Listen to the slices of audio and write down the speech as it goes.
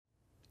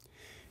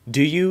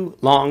Do you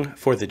long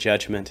for the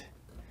judgment?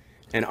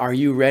 And are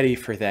you ready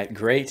for that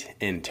great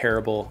and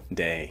terrible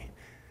day?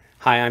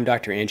 Hi, I'm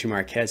Dr. Andrew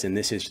Marquez, and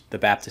this is the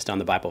Baptist on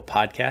the Bible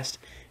podcast.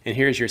 And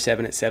here's your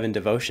 7 at 7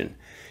 devotion.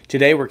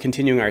 Today we're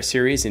continuing our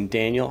series in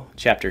Daniel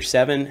chapter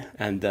 7,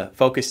 and the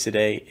focus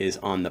today is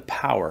on the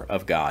power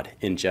of God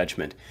in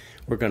judgment.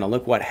 We're going to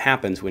look what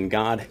happens when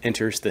God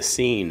enters the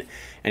scene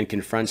and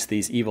confronts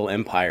these evil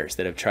empires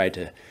that have tried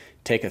to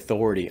take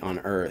authority on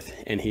earth,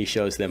 and he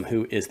shows them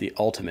who is the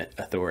ultimate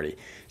authority.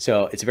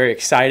 So it's very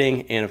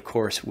exciting, and of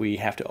course we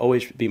have to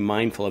always be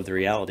mindful of the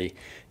reality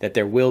that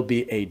there will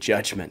be a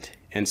judgment.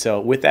 And so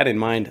with that in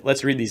mind,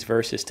 let's read these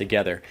verses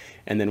together,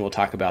 and then we'll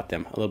talk about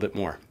them a little bit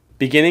more.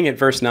 Beginning at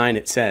verse 9,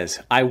 it says,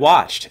 I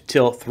watched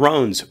till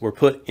thrones were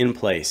put in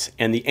place,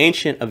 and the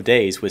Ancient of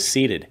Days was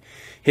seated.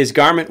 His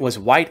garment was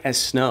white as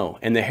snow,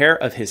 and the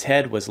hair of his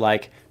head was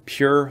like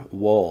pure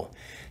wool.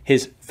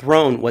 His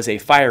throne was a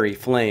fiery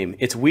flame,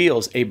 its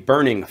wheels a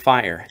burning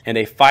fire, and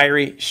a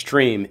fiery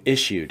stream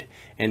issued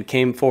and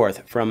came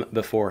forth from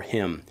before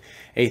him.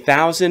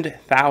 1,000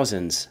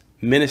 thousands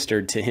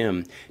ministered to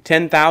him.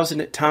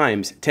 10,000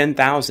 times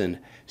 10,000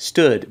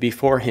 stood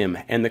before him,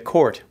 and the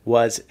court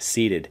was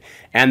seated,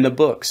 and the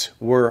books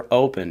were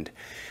opened.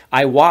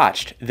 I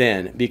watched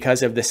then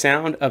because of the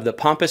sound of the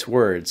pompous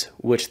words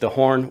which the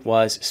horn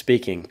was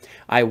speaking.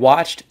 I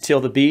watched till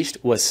the beast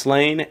was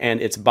slain and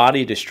its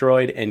body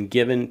destroyed and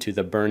given to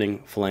the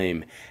burning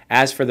flame.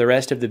 As for the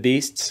rest of the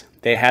beasts,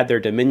 they had their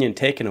dominion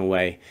taken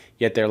away,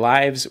 yet their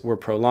lives were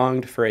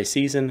prolonged for a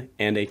season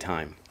and a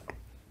time.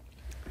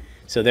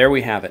 So there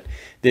we have it,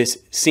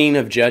 this scene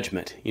of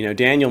judgment. You know,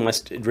 Daniel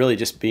must really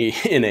just be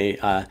in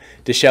a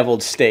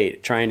disheveled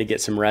state, trying to get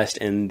some rest,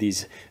 and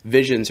these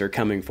visions are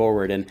coming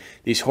forward, and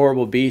these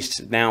horrible beasts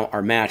now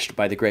are matched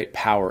by the great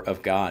power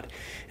of God.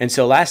 And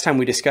so last time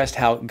we discussed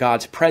how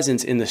God's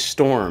presence in the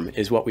storm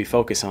is what we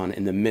focus on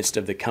in the midst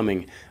of the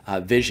coming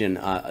vision,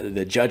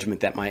 the judgment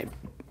that might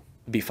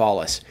befall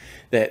us,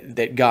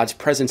 that God's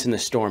presence in the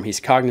storm, he's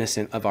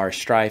cognizant of our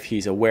strife,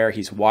 he's aware,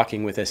 he's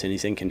walking with us, and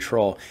he's in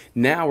control.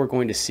 Now we're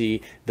going to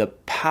see the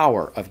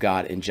power of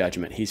God in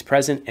judgment. He's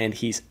present and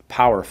he's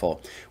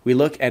powerful. We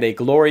look at a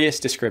glorious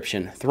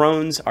description.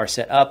 Thrones are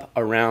set up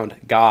around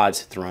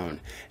God's throne.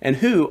 And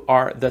who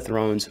are the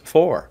thrones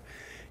for?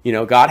 You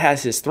know, God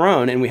has his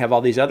throne, and we have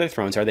all these other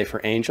thrones. Are they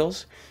for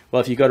angels?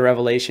 Well, if you go to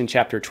Revelation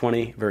chapter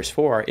 20, verse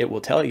 4, it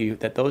will tell you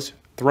that those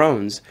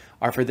thrones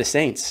are for the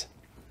saints,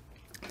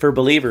 for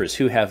believers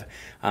who have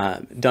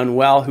done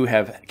well, who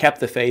have kept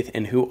the faith,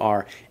 and who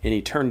are in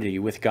eternity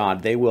with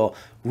God. They will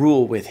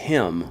rule with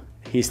him.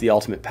 He's the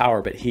ultimate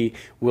power, but he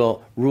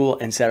will rule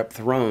and set up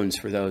thrones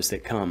for those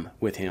that come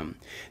with him.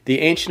 The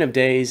Ancient of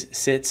Days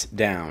sits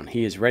down.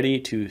 He is ready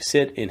to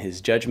sit in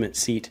his judgment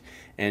seat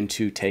and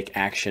to take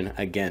action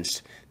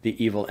against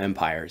the evil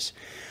empires.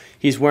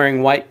 He's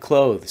wearing white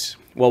clothes.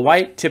 Well,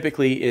 white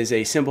typically is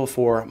a symbol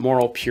for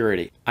moral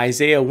purity.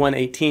 Isaiah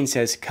 1:18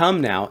 says, Come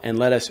now and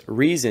let us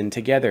reason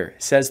together,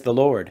 says the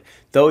Lord.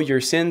 Though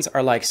your sins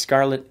are like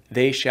scarlet,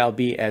 they shall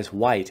be as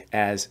white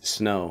as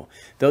snow.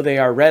 Though they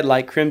are red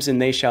like crimson,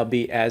 they shall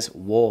be as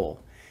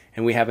wool.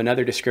 And we have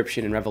another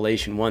description in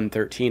Revelation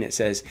 1:13. It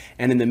says,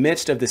 And in the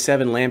midst of the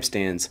 7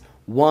 lampstands,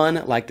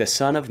 one like the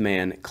Son of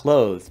Man,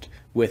 clothed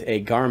with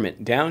a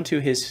garment down to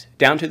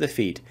the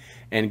feet,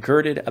 and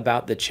girded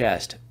about the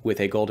chest with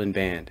a golden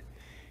band.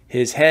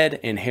 His head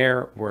and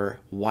hair were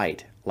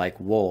white like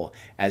wool,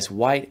 as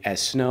white as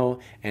snow,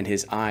 and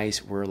his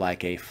eyes were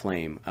like a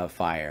flame of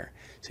fire.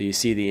 So you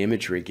see the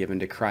imagery given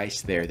to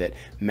Christ there that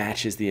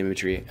matches the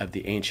imagery of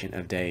the Ancient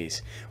of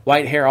Days.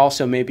 White hair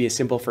also may be a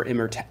symbol for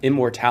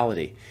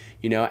immortality.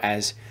 You know,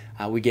 as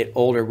we get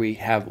older, we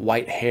have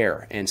white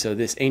hair. And so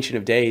this Ancient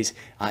of Days,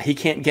 he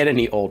can't get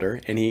any older,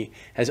 and he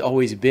has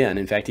always been.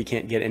 In fact, he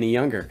can't get any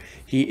younger.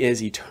 He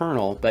is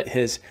eternal, but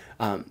his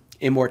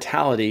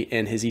immortality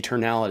and his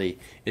eternality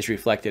is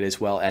reflected as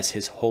well as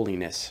his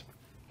holiness.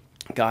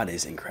 God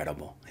is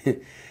incredible.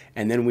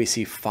 And then we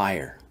see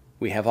fire.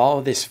 We have all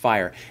of this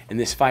fire, and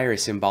this fire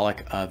is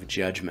symbolic of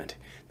judgment,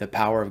 the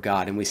power of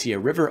God. And we see a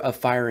river of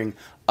fire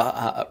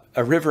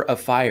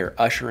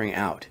ushering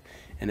out.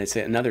 And it's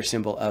another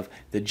symbol of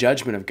the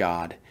judgment of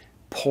God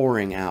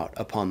pouring out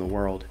upon the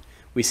world.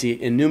 We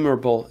see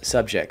innumerable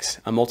subjects,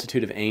 a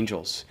multitude of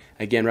angels.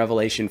 Again,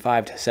 Revelation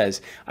 5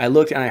 says, I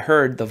looked and I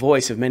heard the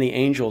voice of many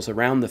angels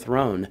around the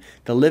throne,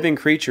 the living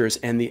creatures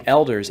and the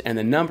elders, and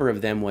the number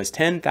of them was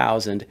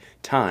 10,000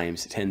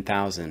 times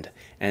 10,000,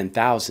 and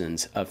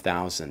thousands of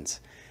thousands.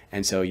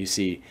 And so you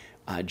see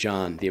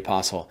John, the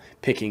apostle,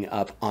 picking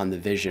up on the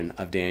vision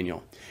of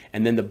Daniel.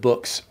 And then the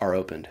books are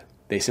opened.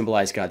 They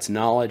symbolize God's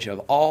knowledge of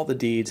all the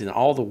deeds and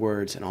all the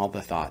words and all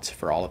the thoughts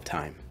for all of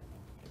time.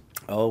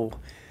 Oh,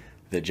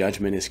 the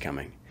judgment is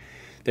coming.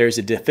 There's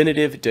a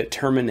definitive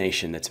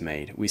determination that's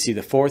made. We see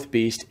the 4th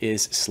beast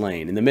is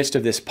slain. In the midst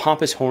of this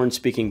pompous horn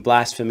speaking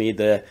blasphemy,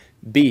 the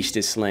beast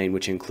is slain,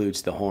 which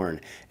includes the horn,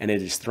 and it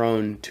is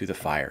thrown to the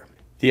fire.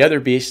 The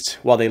other beasts,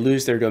 while they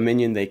lose their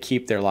dominion, they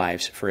keep their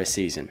lives for a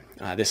season.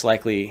 This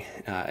likely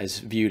is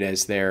viewed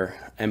as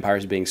their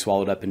empires being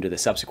swallowed up into the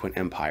subsequent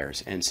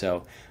empires. And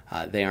so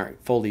they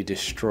aren't fully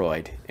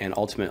destroyed. And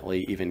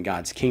ultimately, even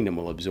God's kingdom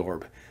will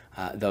absorb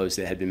those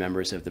that had been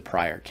members of the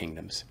prior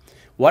kingdoms.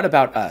 What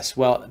about us?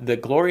 Well, the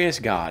glorious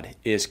God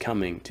is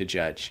coming to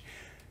judge.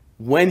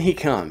 When he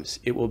comes,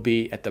 it will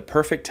be at the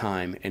perfect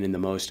time and in the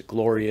most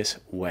glorious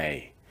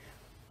way.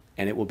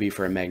 And it will be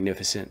for a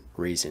magnificent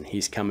reason.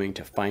 He's coming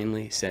to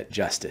finally set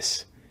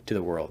justice to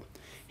the world.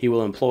 He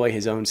will employ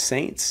his own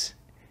saints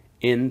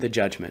in the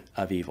judgment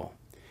of evil.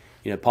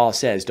 You know, Paul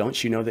says,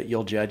 don't you know that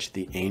you'll judge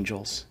the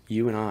angels?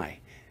 You and I,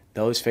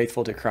 those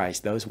faithful to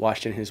Christ, those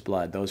washed in his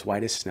blood, those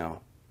white as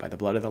snow, by the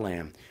blood of the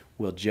Lamb,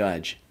 will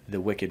judge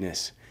the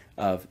wickedness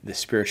of the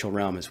spiritual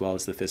realm as well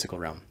as the physical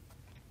realm.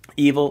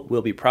 Evil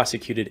will be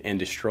prosecuted and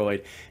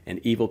destroyed, and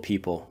evil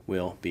people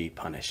will be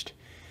punished.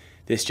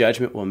 This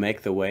judgment will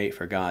make the way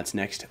for God's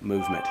next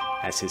movement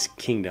as his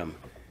kingdom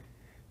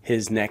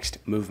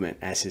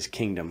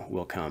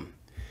will come.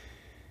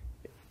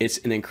 It's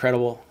an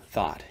incredible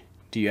thought.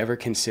 Do you ever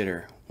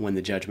consider when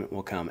the judgment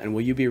will come? And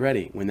will you be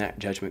ready when that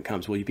judgment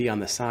comes? Will you be on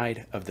the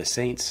side of the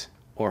saints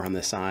or on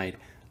the side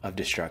of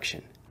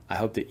destruction? I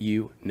hope that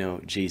you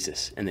know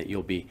Jesus and that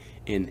you'll be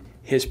in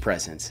his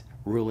presence,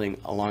 ruling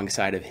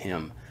alongside of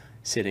him,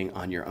 sitting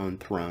on your own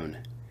throne,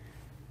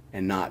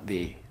 and not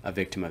be a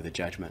victim of the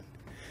judgment.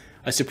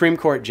 A Supreme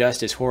Court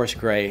Justice, Horace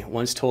Gray,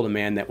 once told a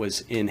man that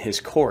was in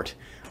his court,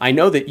 "I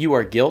know that you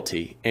are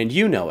guilty, and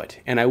you know it,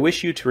 and I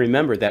wish you to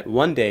remember that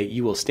one day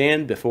you will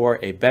stand before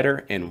a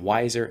better and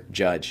wiser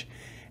judge,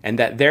 and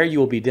that there you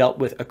will be dealt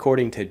with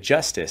according to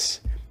justice,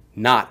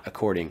 not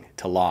according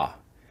to law."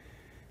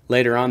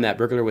 Later on, that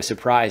burglar was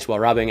surprised while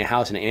robbing a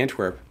house in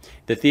Antwerp.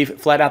 The thief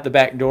fled out the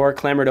back door,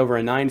 clambered over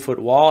a 9-foot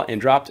wall,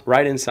 and dropped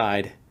right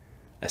inside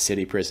a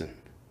city prison.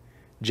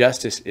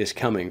 Justice is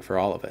coming for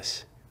all of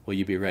us. Will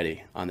you be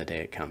ready on the day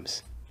it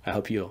comes? I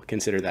hope you'll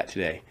consider that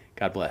today.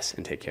 God bless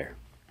and take care.